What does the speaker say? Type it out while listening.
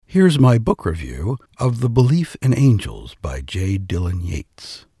Here's my book review of The Belief in Angels by J. Dillon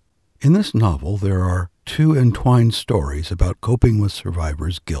Yates. In this novel, there are two entwined stories about coping with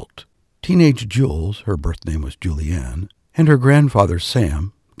survivors' guilt. Teenage Jules, her birth name was Julianne, and her grandfather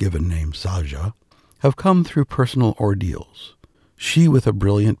Sam, given name Zaja, have come through personal ordeals. She with a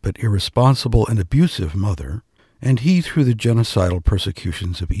brilliant but irresponsible and abusive mother, and he through the genocidal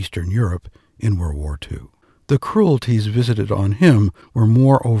persecutions of Eastern Europe in World War II. The cruelties visited on him were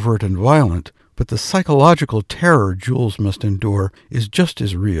more overt and violent, but the psychological terror Jules must endure is just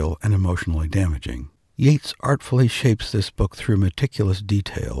as real and emotionally damaging. Yates artfully shapes this book through meticulous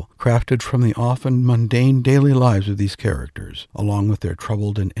detail, crafted from the often mundane daily lives of these characters, along with their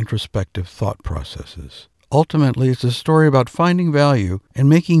troubled and introspective thought processes. Ultimately, it's a story about finding value and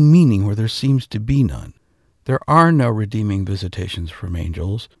making meaning where there seems to be none. There are no redeeming visitations from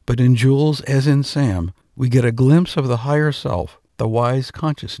angels, but in Jules, as in Sam, we get a glimpse of the higher self, the wise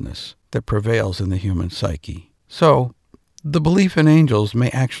consciousness that prevails in the human psyche. So, the belief in angels may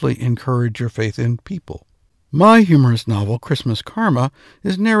actually encourage your faith in people. My humorous novel, Christmas Karma,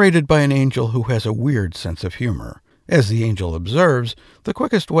 is narrated by an angel who has a weird sense of humor. As the angel observes, the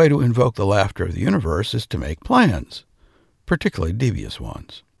quickest way to invoke the laughter of the universe is to make plans, particularly devious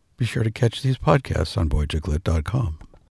ones. Be sure to catch these podcasts on boyjiglet.com.